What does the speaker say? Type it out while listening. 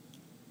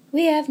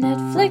We have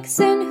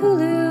Netflix and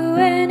Hulu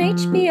and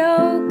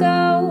HBO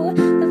Go.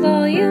 The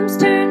volume's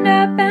turned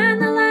up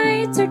and the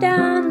lights are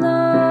down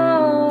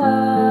low.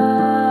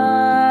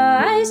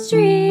 I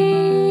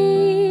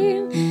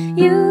stream,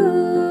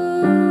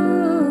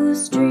 you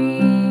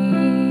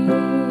stream.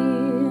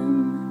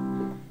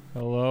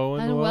 Hello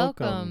and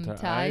welcome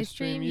to I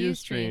Stream, You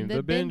Stream,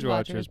 the Binge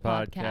Watchers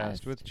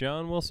podcast with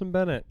John Wilson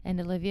Bennett. And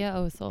Olivia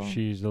Osel.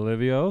 She's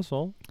Olivia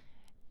Osel.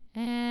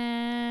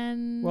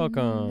 And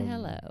welcome.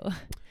 Hello.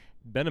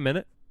 Been a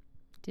minute.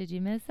 Did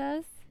you miss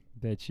us?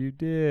 Bet you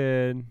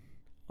did.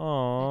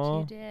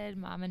 Aww. Bet you did.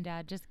 Mom and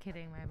Dad. Just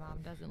kidding. My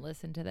mom doesn't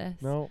listen to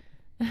this. No.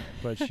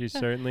 But she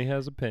certainly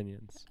has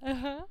opinions.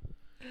 Uh-huh.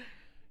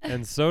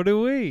 And so do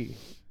we.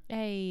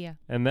 Hey.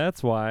 And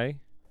that's why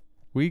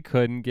we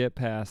couldn't get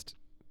past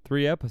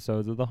 3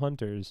 episodes of The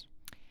Hunters.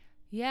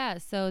 Yeah,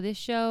 so this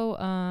show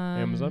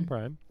Amazon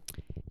Prime.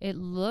 It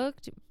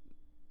looked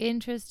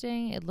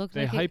interesting. It looked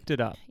They like hyped it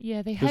up.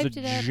 Yeah, they There's hyped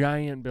it up. a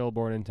giant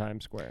billboard in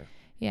Times Square.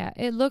 Yeah,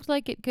 it looked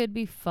like it could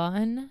be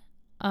fun.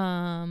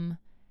 And,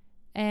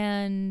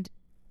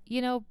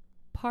 you know,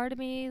 part of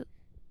me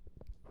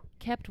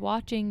kept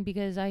watching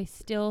because I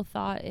still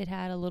thought it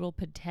had a little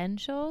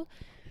potential.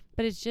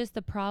 But it's just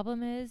the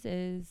problem is,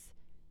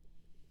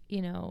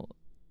 you know,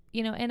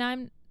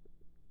 and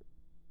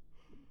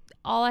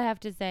all I have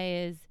to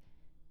say is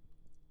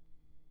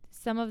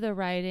some of the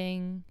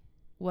writing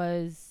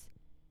was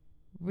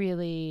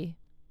really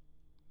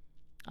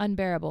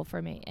unbearable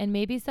for me, and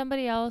maybe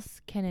somebody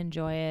else can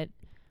enjoy it.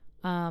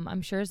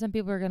 I'm sure some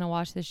people are going to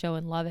watch the show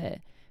and love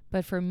it,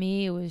 but for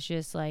me it was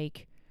just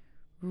like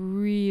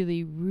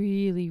really,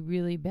 really,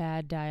 really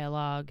bad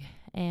dialogue,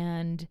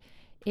 and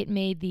it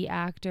made the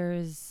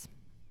actors...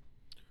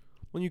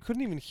 Well, you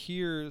couldn't even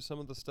hear some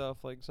of the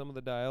stuff, like some of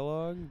the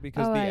dialogue,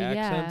 because the yeah.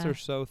 accents are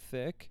so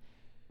thick.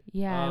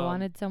 Yeah, I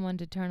wanted someone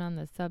to turn on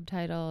the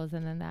subtitles,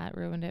 and then that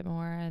ruined it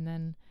more, and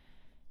then...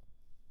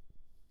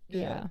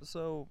 Yeah.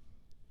 So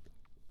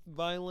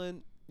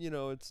violent,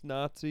 it's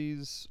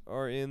Nazis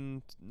are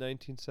in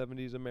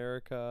 1970s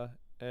America,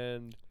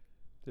 and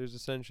there's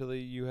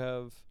essentially you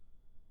have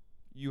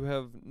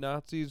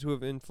Nazis who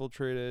have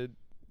infiltrated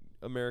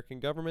American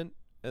government,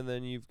 and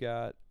then you've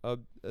got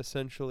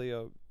essentially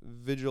a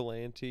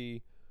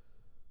vigilante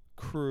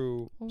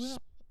crew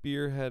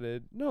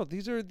spearheaded. No,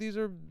 these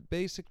are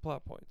basic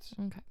plot points.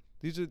 Okay.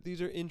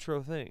 These are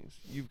intro things.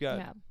 You've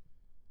got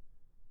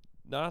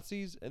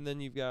Nazis, and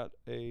then you've got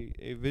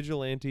a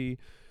vigilante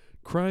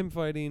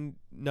crime-fighting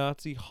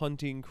Nazi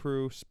hunting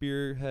crew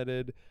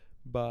spearheaded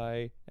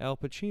by Al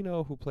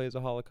Pacino, who plays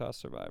a Holocaust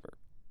survivor.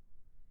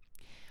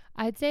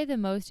 I'd say the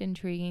most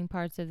intriguing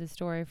parts of the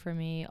story for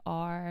me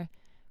are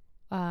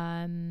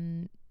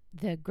the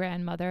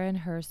grandmother and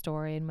her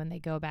story, and when they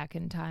go back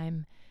in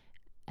time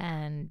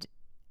and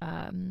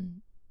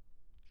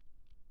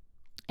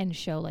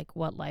show like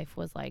what life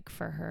was like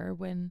for her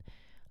when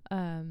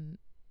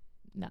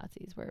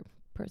Nazis were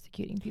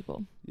persecuting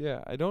people.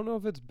 Yeah, I don't know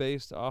if it's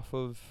based off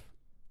of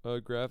a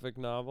graphic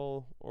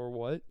novel or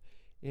what.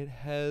 It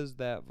has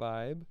that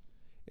vibe.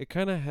 It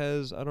kind of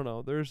has, I don't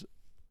know, there's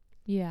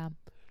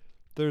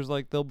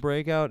like, they'll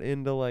break out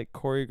into like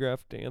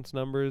choreographed dance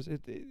numbers.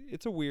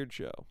 It's a weird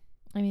show.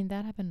 I mean,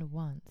 that happened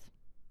once.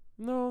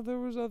 No, there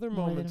was other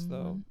moments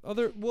though.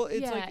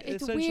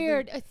 It's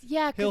weird.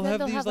 Because he'll then have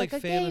they'll these have like a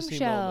game fantasy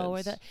show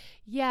moments.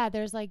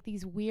 there's like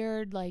these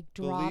weird like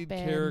drop the lead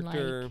in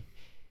character. like,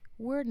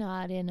 we're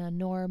not in a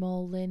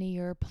normal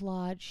linear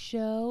plot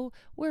show.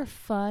 We're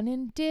fun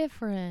and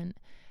different,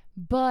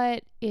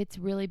 but it's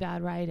really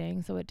bad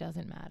writing, so it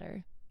doesn't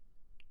matter.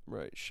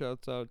 Right.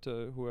 Shouts out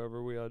to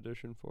whoever we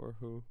auditioned for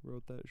who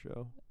wrote that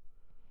show.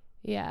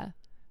 Yeah.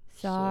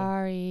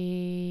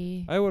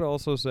 Sorry. I would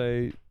also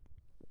say...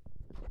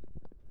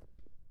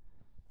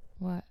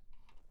 What?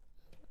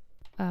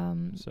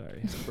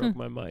 Sorry, I broke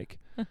my mic.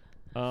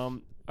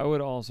 I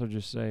would also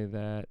just say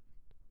that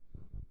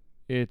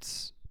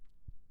it's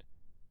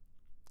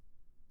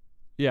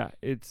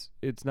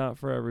not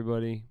for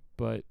everybody,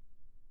 but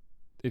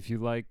if you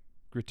like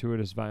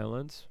gratuitous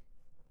violence,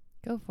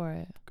 go for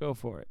it. Go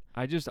for it.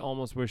 I just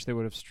almost wish they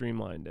would have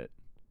streamlined it.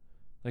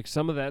 Like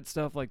some of that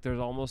stuff, like there's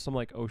almost some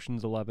like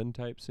Ocean's 11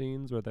 type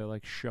scenes where they're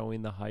like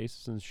showing the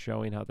heists and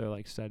showing how they're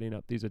like setting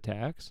up these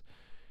attacks.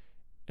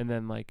 And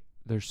then like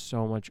there's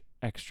so much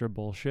extra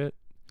bullshit.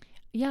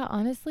 Yeah,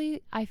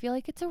 honestly, I feel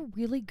like it's a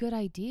really good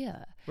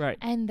idea. Right.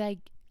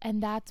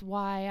 And that's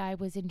why I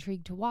was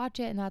intrigued to watch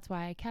it, and that's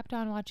why I kept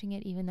on watching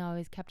it, even though I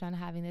always kept on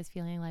having this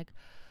feeling like,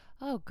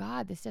 oh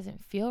God, this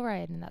doesn't feel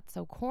right, and that's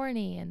so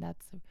corny, and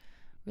that's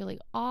really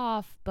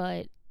off.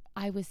 But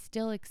I was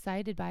still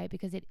excited by it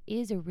because it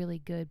is a really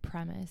good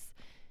premise.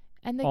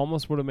 And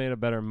almost would have made a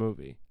better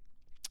movie.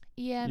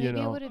 Yeah,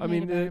 maybe it would have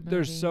made a better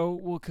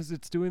movie. Because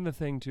it's doing the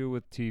thing too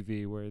with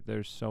TV where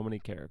there's so many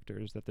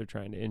characters that they're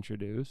trying to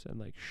introduce and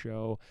like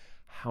show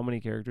how many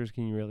characters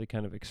can you really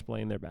kind of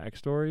explain their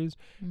backstories,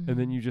 and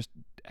then you just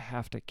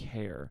have to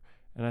care.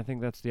 And I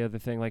think that's the other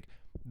thing. Like,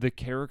 the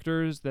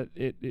characters that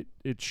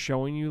it's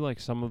showing you, like,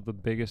 some of the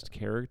biggest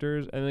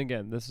characters. And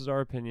again, this is our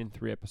opinion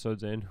 3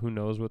 episodes in. Who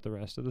knows what the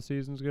rest of the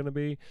season's going to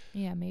be.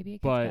 Yeah, maybe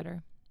it gets But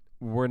better.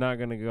 we're not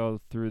going to go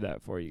through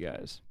that for you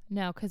guys.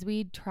 No, because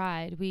we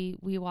tried. We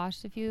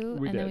watched a few,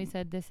 We and then did. we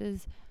said, this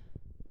is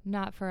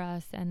not for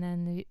us. And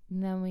then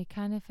we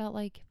kind of felt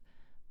like,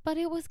 but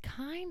it was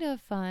kind of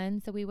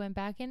fun. So we went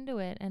back into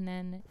it and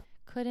then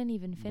couldn't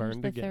even finish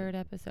Burned the again. 3rd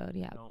episode.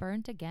 Yeah, No.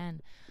 burnt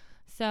again.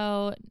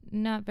 So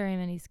not very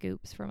many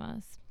scoops from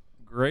us.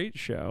 Great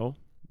show.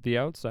 The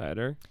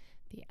Outsider.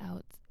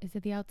 Is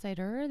it The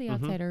Outsider or The Mhm.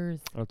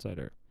 Outsiders?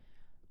 Outsider.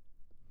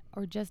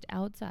 Or just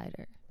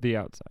Outsider? The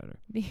Outsider.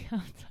 The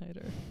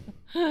Outsider.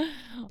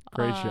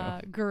 Great show.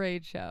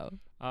 Great show.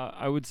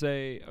 I would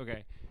say,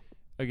 okay,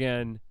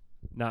 again,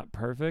 not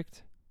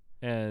perfect,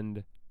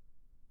 and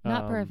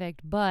Not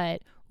perfect,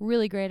 but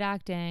really great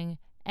acting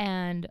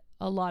and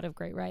a lot of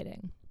great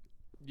writing.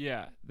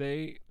 Yeah,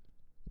 it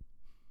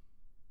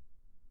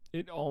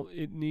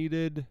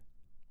needed.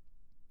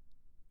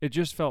 It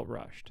just felt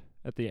rushed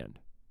at the end.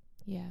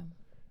 Yeah.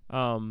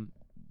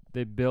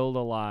 They build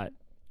a lot,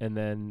 and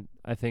then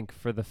I think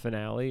for the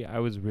finale, I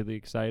was really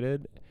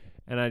excited,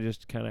 and I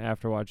just kind of,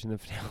 after watching the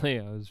finale,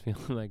 I was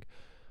feeling like,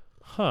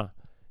 huh.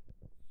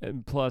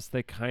 And plus,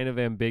 they kind of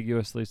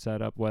ambiguously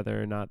set up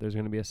whether or not there's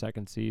going to be a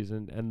second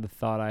season. And the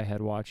thought I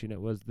had watching it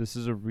was, this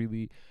is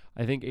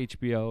I think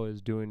HBO is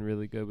doing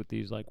really good with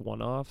these, like,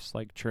 one-offs,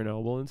 like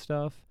Chernobyl and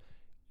stuff.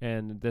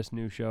 And this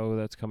new show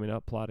that's coming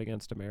up, Plot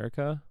Against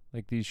America,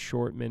 like these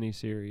short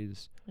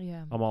miniseries,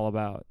 Yeah. I'm all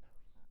about.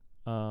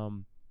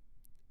 And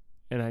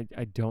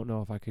I don't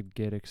know if I could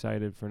get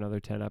excited for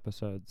another 10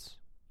 episodes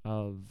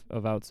of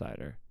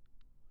Outsider.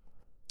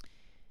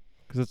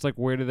 Because it's like,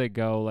 where do they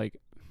go? Like,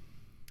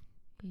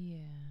 Yeah.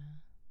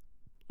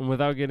 and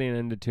without getting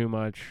into too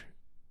much,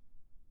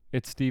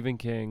 it's Stephen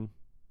King.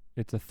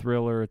 It's a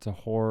thriller. It's a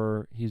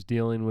horror. He's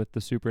dealing with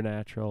the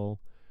supernatural.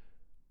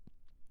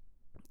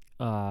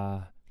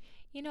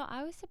 You know,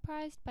 I was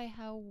surprised by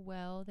how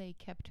well they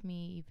kept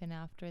me even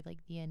after, like,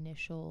 the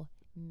initial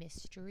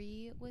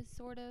mystery was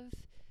sort of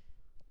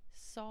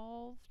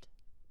solved,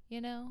 you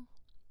know?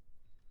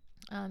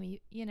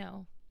 You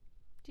know.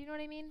 Do you know what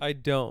I mean? I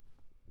don't.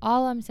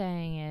 All I'm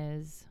saying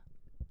is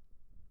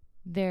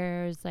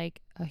there's,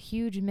 like, a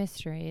huge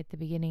mystery at the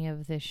beginning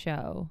of this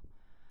show,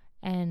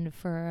 and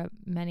for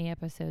many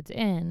episodes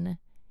in,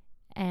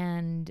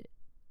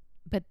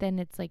 but then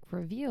it's, like,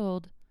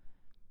 revealed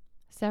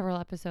several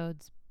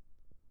episodes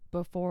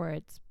before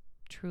it's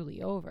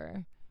truly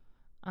over.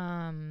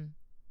 And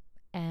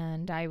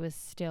I was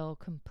still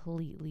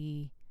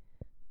completely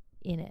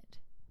in it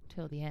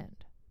till the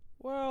end.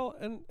 Well,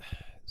 and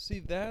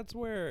see, that's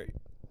where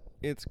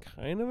it's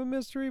kind of a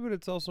mystery, but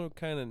it's also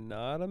kind of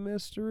not a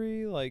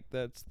mystery. Like,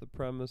 that's the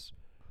premise.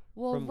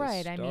 Well, From the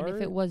right. I mean, if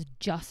start? it was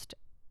just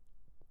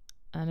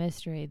a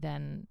mystery,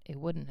 then it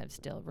wouldn't have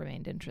still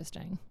remained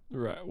interesting.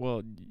 Right.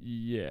 Well,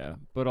 yeah.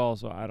 But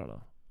also, I don't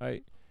know.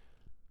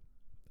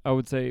 I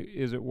would say,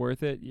 is it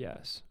worth it?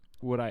 Yes.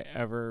 Would I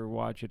ever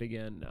watch it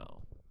again?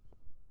 No.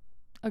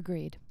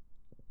 Agreed.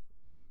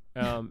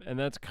 And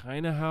that's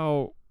kind of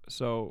how.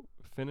 So,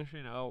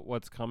 finishing out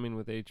what's coming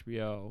with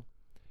HBO,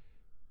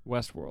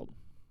 Westworld.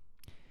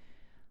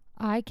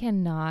 I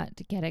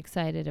cannot get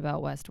excited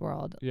about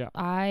Westworld. Yeah.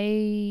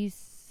 I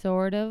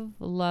sort of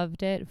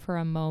loved it for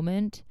a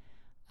moment.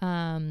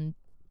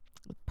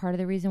 Part of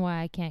the reason why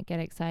I can't get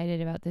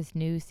excited about this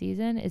new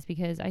season is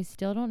because I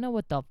still don't know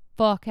what the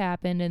fuck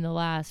happened in the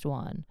last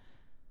one.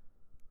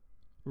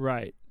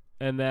 Right.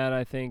 And that,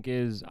 I think,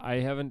 is, I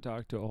haven't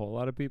talked to a whole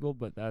lot of people,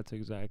 but that's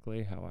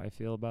exactly how I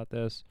feel about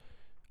this,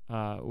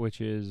 which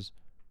is,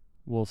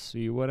 we'll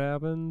see what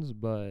happens,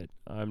 but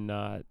I'm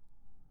not,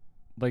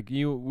 like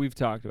we've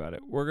talked about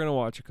it. We're going to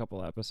watch a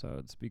couple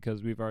episodes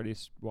because we've already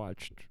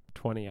watched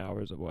 20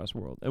 hours of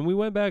Westworld. And we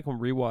went back and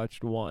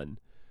rewatched one.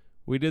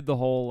 We did the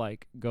whole,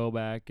 like, go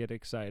back, get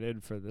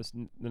excited for the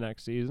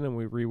next season, and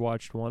we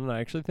rewatched one. And I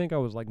actually think I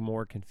was, like,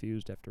 more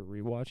confused after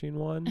rewatching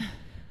one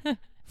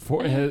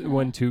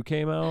when 2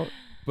 came out.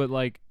 But,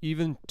 like,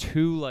 even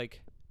 2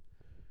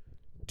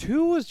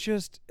 was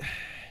just, it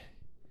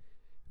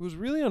was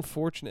really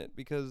unfortunate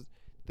because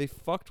they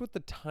fucked with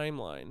the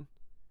timeline,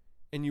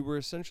 and you were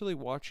essentially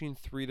watching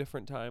 3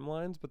 different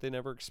timelines, but they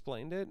never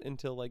explained it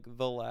until, like,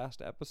 the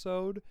last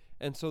episode.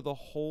 And so the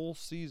whole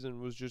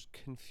season was just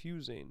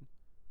confusing,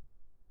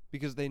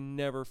 because they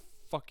never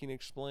fucking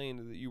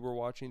explained that you were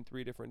watching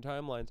 3 different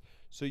timelines.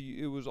 So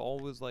it was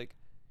always like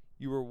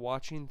you were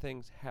watching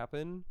things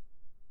happen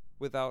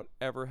without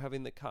ever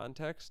having the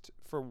context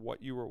for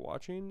what you were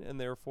watching, and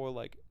therefore,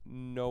 like,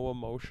 no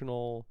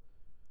emotional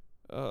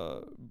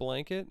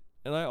blanket.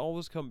 And I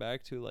always come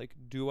back to, like,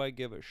 do I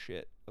give a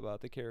shit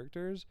about the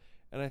characters?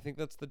 And I think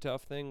that's the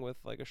tough thing with,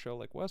 like, a show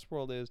like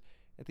Westworld is,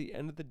 at the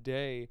end of the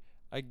day,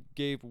 I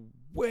gave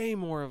way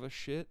more of a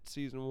shit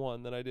season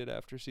 1 than I did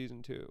after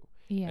season 2.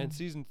 Yeah. And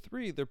season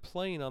 3, they're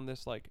playing on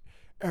this, like,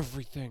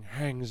 everything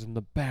hangs in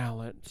the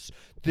balance.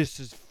 This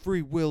is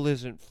free will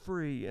isn't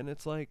free. And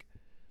it's like,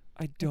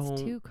 I don't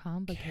It's too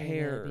complicated.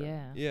 care.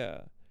 Yeah.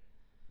 Yeah.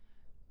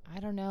 I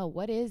don't know.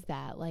 What is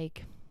that?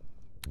 Like,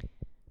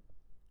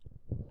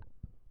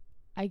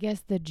 I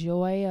guess the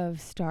joy of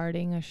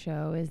starting a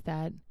show is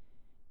that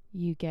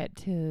you get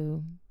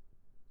to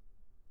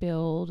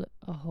build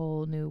a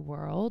whole new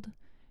world.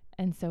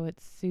 And so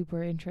it's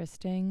super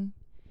interesting.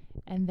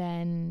 And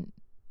then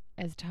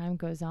as time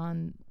goes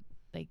on,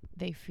 like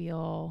they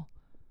feel,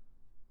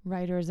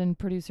 writers and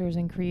producers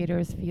and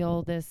creators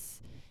feel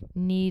this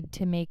need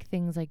to make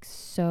things like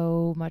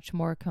so much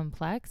more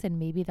complex. And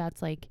maybe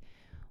that's like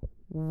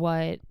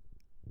what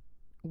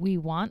we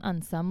want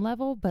on some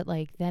level, but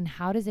like then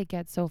how does it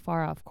get so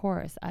far off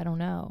course? I don't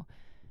know.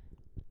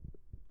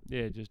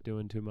 Yeah, just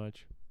doing too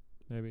much,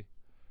 maybe.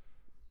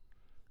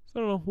 So I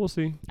don't know. We'll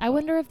see. I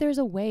wonder if there's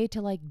a way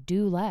to like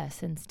do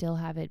less and still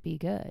have it be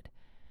good.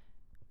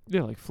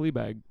 Yeah, like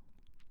Fleabag.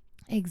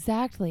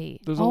 Exactly.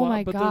 There's oh a lot,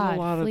 my but God, there's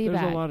a lot of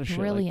Fleabag, shit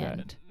brilliant.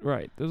 like that.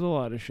 Right. There's a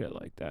lot of shit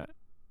like that.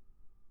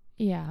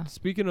 Yeah.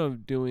 Speaking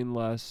of doing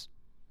less,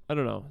 I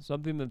don't know,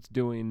 something that's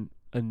doing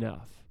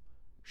enough.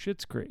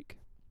 Schitt's Creek.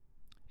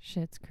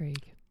 Schitt's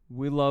Creek.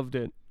 We loved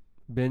it.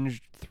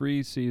 Binged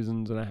 3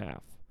 seasons and a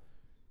half.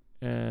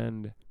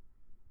 And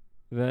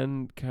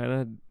then kind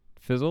of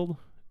fizzled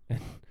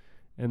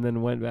and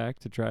then went back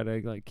to try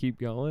to like keep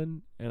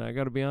going, and I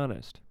got to be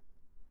honest.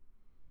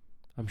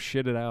 I'm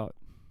shitted out.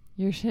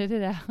 You're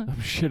shitted out.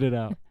 I'm shitted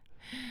out.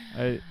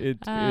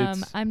 It's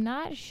I'm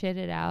not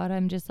shitted out.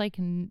 I'm just like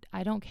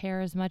I don't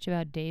care as much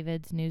about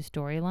David's new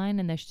storyline,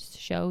 and the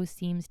show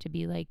seems to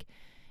be like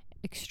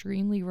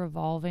extremely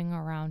revolving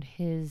around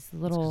his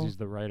little. 'cause he's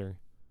the writer.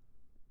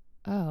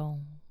 Oh,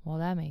 well,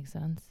 that makes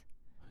sense.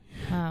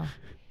 Wow.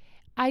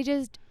 I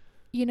just,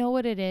 you know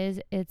what it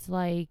is? It's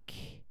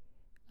like,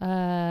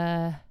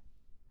 how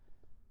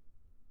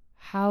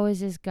is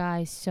this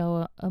guy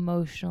so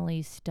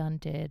emotionally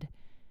stunted?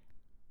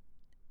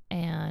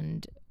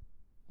 And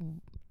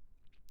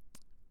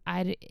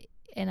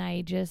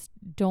I just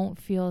don't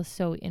feel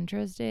so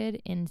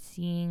interested in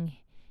seeing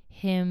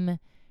him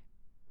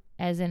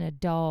as an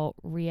adult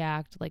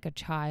react like a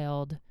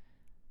child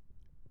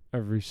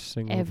Every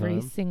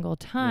single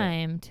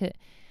time to,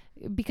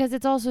 because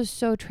it's also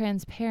so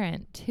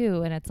transparent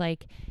too. And it's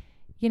like,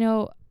 you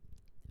know,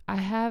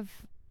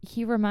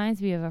 he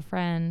reminds me of a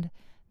friend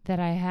that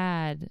I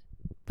had,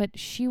 but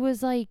she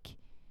was like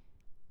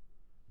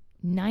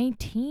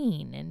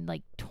 19 and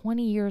like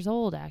 20 years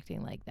old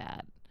acting like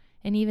that.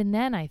 And even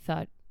then I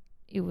thought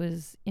it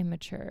was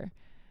immature.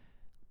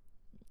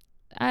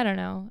 I don't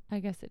know. I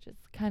guess it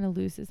just kind of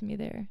loses me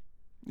there.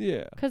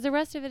 Yeah. Because the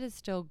rest of it is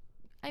still,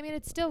 I mean,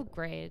 it's still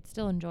great. It's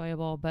still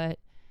enjoyable. But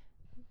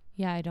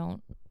yeah,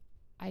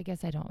 I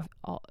guess I don't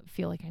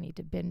feel like I need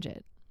to binge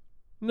it.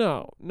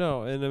 No.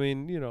 And I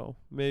mean, you know,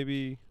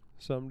 maybe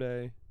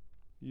someday,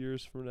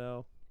 years from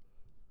now,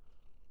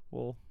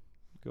 we'll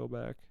go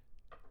back.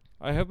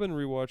 I have been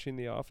rewatching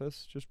The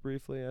Office just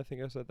briefly. I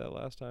think I said that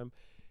last time.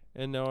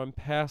 And now I'm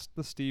past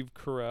the Steve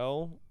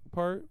Carell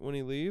part when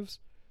he leaves.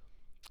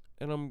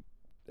 And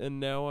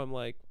now I'm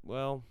like,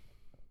 well,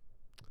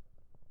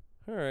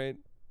 all right.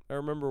 I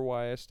remember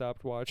why I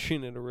stopped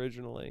watching it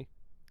originally.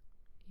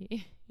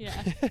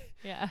 Yeah.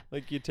 Yeah.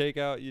 Like you take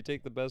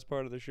the best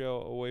part of the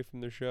show away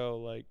from the show.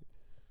 Like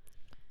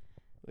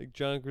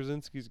John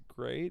Krasinski's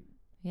great.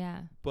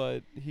 Yeah.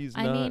 But he's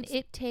I not. mean,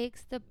 it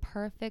takes the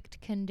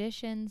perfect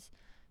conditions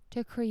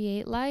to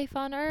create life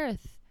on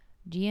Earth.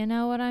 Do you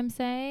know what I'm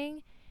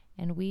saying?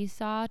 And we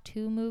saw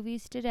 2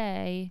 movies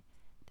today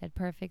that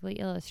perfectly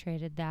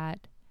illustrated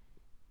that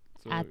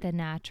at the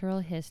Natural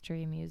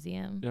History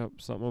Museum. Yep,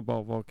 something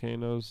about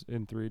volcanoes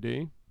in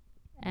 3D,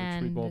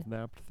 which we both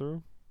napped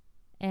through.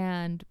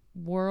 And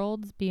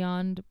worlds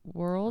beyond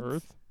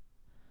worlds.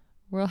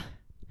 Earth.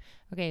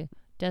 Okay,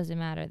 doesn't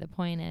matter. The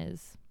point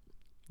is.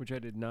 Which I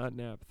did not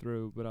nap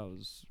through, but I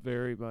was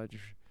very much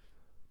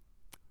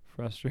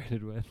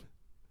frustrated with.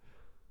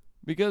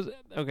 Because,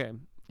 okay,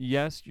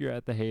 yes, you're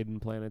at the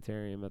Hayden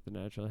Planetarium at the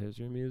Natural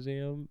History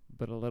Museum,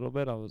 but a little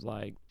bit I was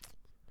like,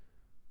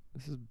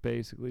 this is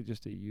basically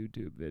just a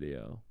YouTube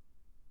video.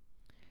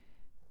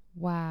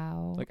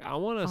 Wow. Like, I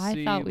want to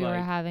see. I thought we were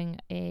having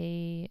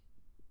a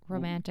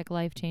romantic,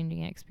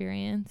 life-changing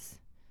experience.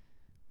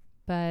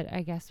 But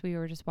I guess we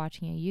were just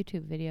watching a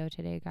YouTube video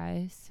today,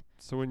 guys.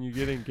 So when you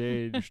get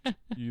engaged,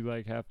 you,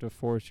 like, have to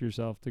force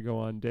yourself to go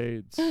on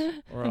dates,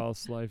 or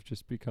else life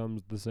just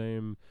becomes the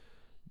same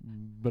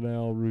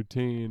banal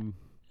routine.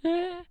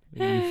 And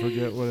you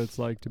forget what it's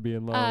like to be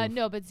in love.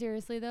 No, but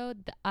seriously though,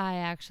 I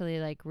actually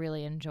like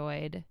really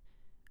enjoyed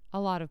a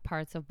lot of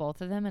parts of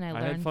both of them, and I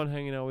learned. Had fun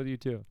hanging out with you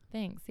too.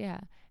 Thanks, yeah,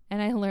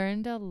 and I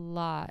learned a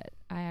lot.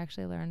 I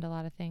actually learned a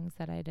lot of things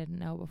that I didn't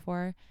know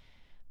before.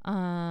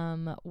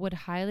 Would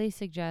highly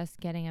suggest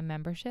getting a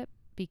membership,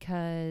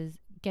 because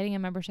getting a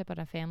membership on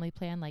a family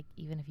plan, like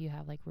even if you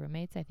have like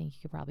roommates, I think you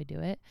could probably do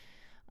it.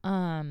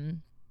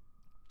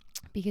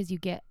 Because you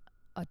get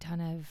a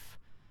ton of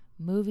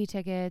movie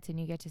tickets and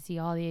you get to see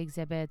all the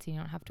exhibits, and you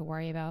don't have to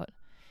worry about,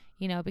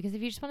 because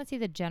if you just want to see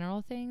the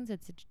general things,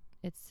 it's a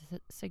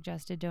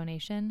suggested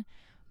donation.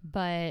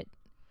 But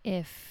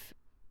if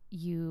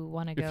you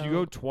want to go, If you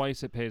go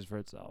twice, it pays for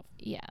itself.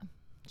 yeah,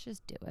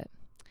 just do it.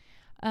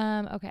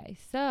 Okay,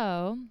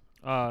 so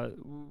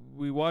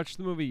We watched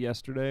the movie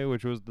Yesterday,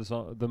 which was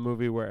the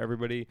movie where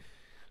everybody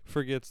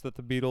forgets that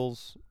the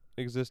Beatles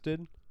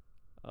existed.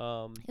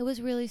 it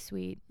was really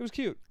sweet. It was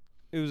cute.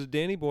 It was a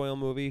Danny Boyle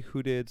movie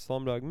who did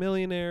Slumdog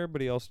Millionaire,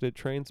 but he also did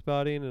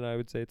Trainspotting, and I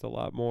would say it's a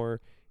lot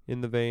more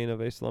in the vein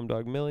of a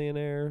Slumdog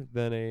Millionaire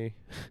than a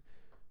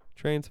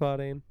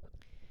Trainspotting.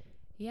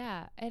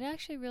 Yeah, it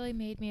actually really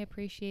made me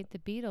appreciate the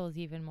Beatles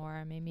even more.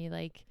 It made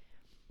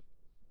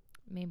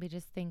me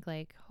just think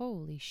like,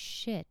 holy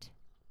shit.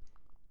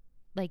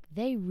 Like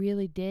they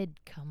really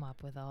did come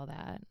up with all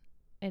that.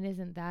 And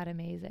isn't that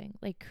amazing?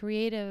 Like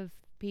creative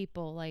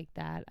people like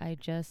that, I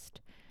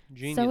just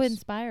Genius. so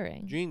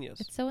inspiring.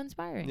 Genius. It's so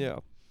inspiring. Yeah.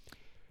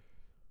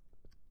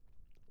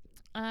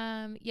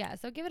 Yeah,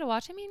 so give it a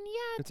watch. I mean,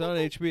 yeah, It's on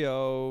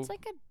HBO. It's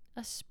like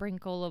a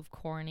sprinkle of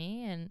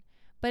corny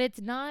but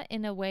it's not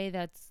in a way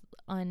that's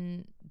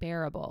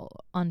unbearable,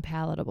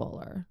 unpalatable,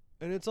 or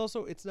And it's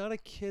not a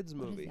kids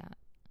what movie. is that?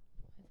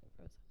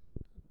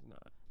 It's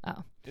not.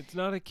 Oh. It's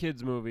not a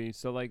kids movie,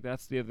 so like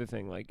that's the other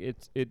thing. Like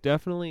it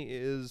definitely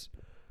is.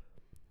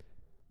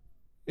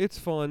 It's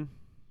fun.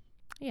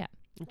 Yeah.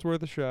 It's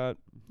worth a shot.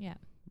 Yeah.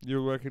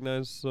 You'll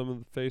recognize some of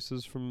the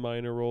faces from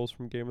minor roles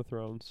from Game of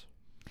Thrones.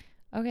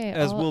 Okay.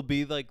 As will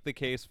be like the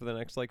case for the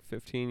next like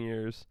 15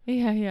 years.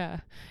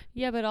 Yeah.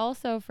 But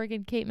also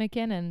freaking Kate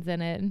McKinnon's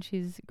in it, and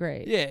she's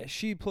great. Yeah,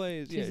 she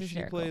plays. She's She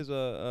hysterical. plays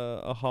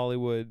a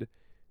Hollywood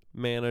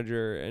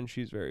manager, and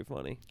she's very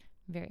funny.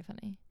 Very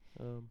funny.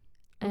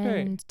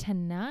 Okay. And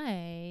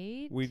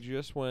tonight We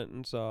just went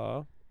and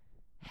saw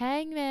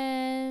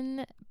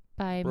Hangmen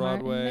by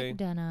Broadway.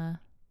 Martin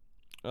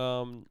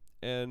McDonagh.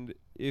 And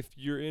if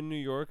you're in New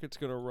York, it's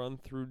gonna run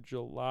through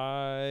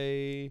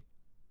July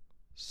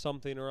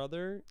something or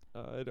other.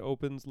 It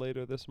opens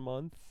later this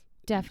month.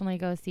 Definitely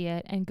go see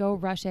it and go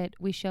rush it.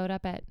 We showed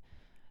up at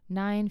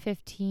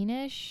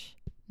 9:15ish,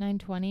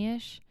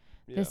 9:20ish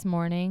this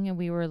morning, and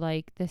we were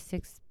like the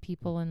 6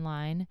 people in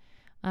line.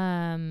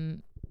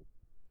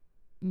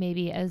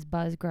 Maybe as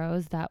buzz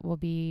grows, that will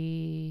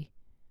be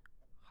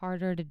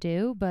harder to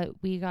do,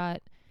 but we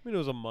got. I mean, it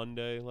was a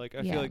Monday. Like,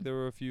 I feel like there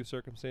were a few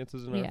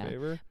circumstances in our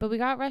favor. But we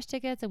got rush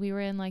tickets, and we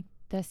were in like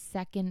the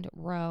second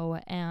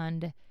row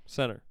and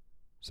Second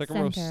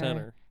row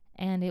center.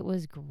 And it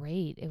was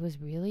great. It was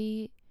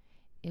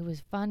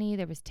funny.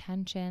 There was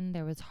tension.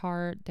 There was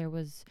heart. There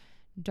was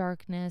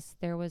darkness.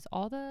 There was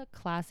all the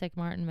classic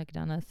Martin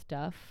McDonagh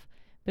stuff.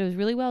 But it was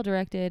really well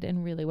directed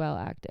and really well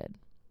acted.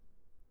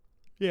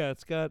 Yeah,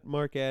 it's got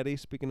Mark Addy,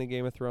 speaking of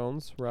Game of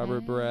Thrones,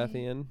 Robert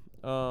Baratheon.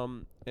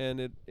 And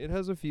it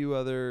has a few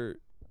other,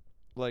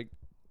 like,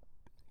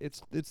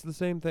 it's the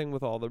same thing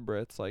with all the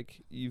Brits.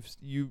 Like,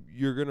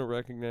 you're gonna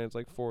recognize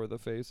like 4 of the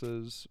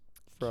faces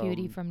from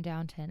Cutie from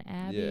Downton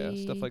Abbey. Yeah,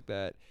 stuff like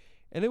that.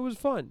 And it was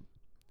fun.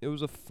 It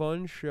was a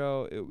fun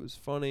show. It was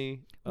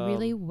funny.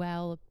 Really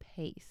well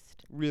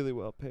paced. Really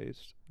well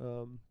paced.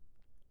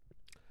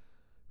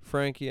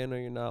 Frankie, I know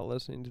you're not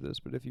listening to this,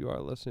 but if you are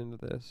listening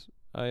to this,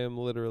 I am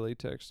literally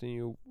texting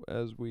you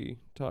as we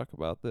talk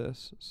about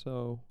this.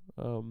 So,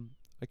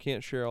 I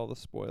can't share all the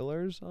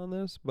spoilers on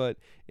this, but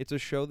it's a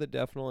show that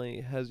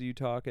definitely has you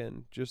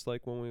talking, just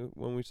like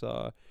when we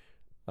saw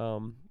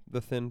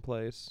The Thin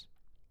Place,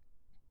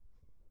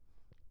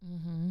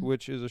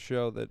 which is a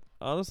show that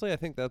honestly I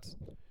think that's,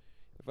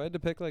 if I had to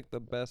pick like the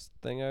best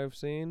thing I've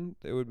seen,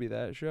 it would be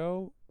that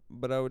show.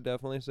 But I would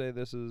definitely say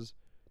this is,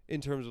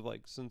 in terms of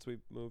like since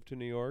we've moved to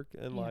New York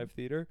and live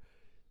theater,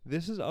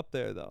 this is up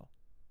there though.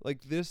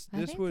 Like this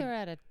I think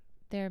would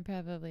they're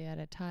probably at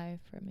a tie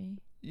for me.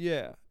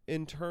 Yeah,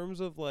 in terms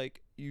of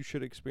like you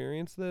should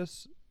experience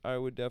this, I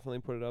would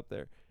definitely put it up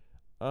there.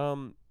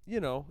 You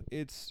know,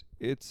 it's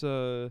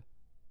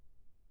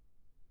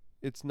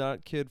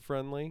not kid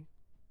friendly,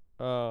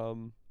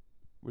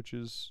 which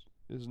is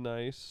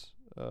nice,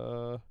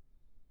 'cause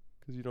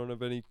you don't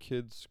have any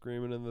kids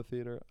screaming in the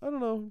theater. I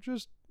don't know,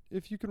 just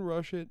if you can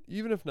rush it,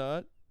 even if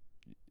not,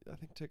 I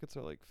think tickets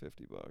are like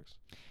 $50.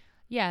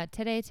 Yeah,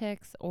 Today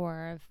Ticks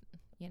or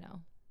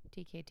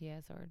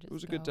TKTS or just. It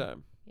was a good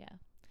time. Yeah.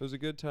 It was a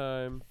good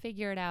time.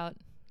 Figure it out.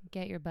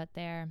 Get your butt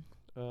there.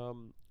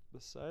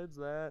 Besides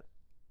that,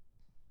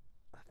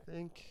 I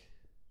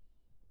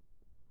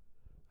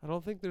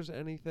don't think there's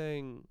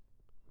anything.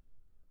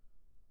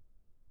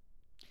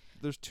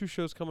 There's 2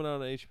 shows coming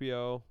out on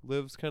HBO.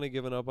 Liv's kind of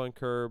given up on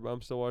Curb.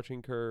 I'm still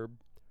watching Curb.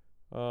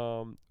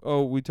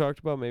 We talked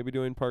about maybe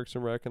doing Parks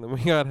and Rec, and then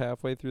we got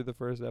halfway through the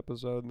first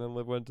episode, and then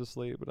Liv went to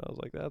sleep, and I was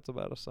like, that's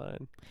about a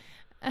sign.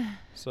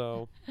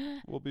 So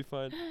we'll be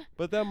fine.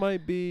 But that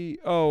might be.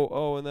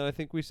 And then I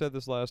think we said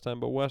this last time,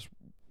 but West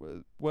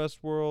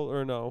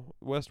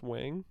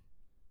Wing.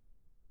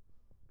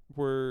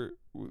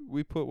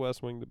 We put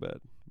West Wing to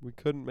bed. We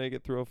couldn't make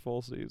it through a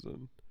full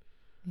season.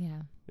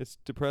 Yeah. It's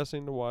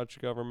depressing to watch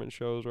government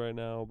shows right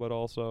now, but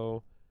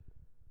also.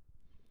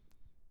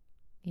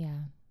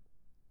 Yeah.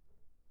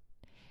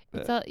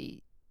 It's all. Eh.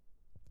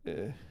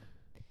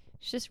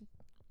 It's just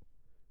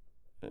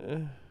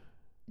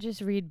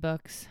Just read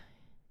books.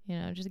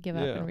 Just give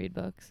up Yeah. and read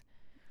books.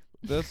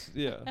 That's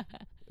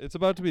It's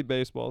about to be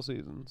baseball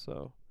season,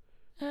 so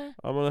I'm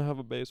gonna have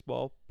a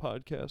baseball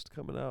podcast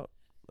coming out,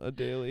 a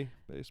daily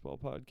baseball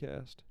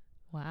podcast.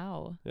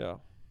 Wow. Yeah.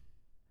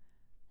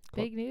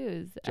 Big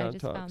news. John I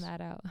just Talks. found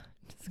that out.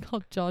 It's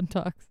called John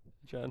Talks.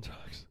 John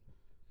Talks.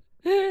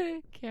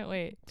 Can't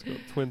wait. It's called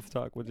Twins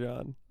Talk with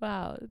John.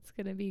 Wow, it's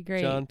gonna be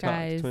great, John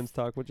guys. Talks. Twins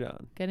Talk with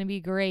John. Gonna be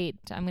great.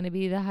 I'm gonna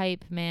be the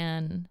hype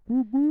man.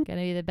 Gonna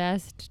be the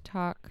best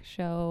talk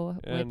show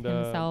And, with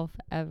himself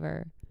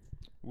ever.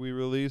 We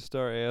released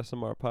our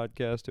ASMR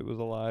podcast. It was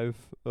a live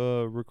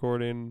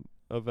recording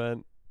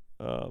event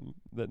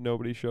that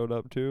nobody showed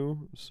up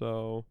to.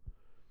 So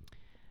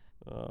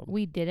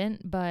We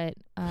didn't, but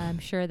I'm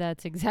sure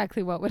that's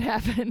exactly what would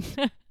happen.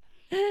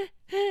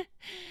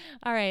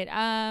 All right.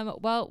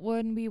 Well,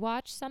 when we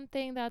watch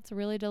something that's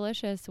really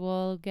delicious,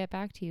 we'll get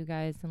back to you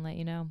guys and let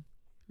you know.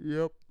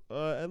 Yep.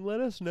 And let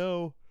us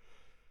know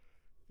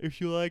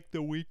if you like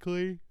the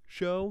weekly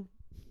show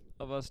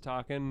of us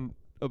talking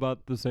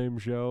about the same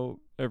show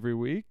every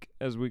week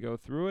as we go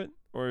through it,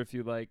 or if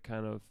you like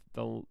kind of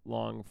the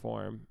long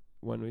form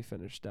when we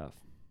finish stuff.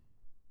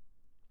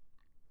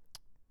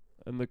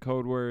 And the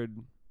code word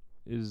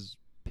is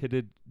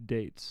pitted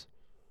dates.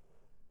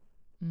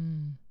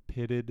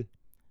 Pitted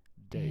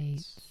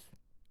dates.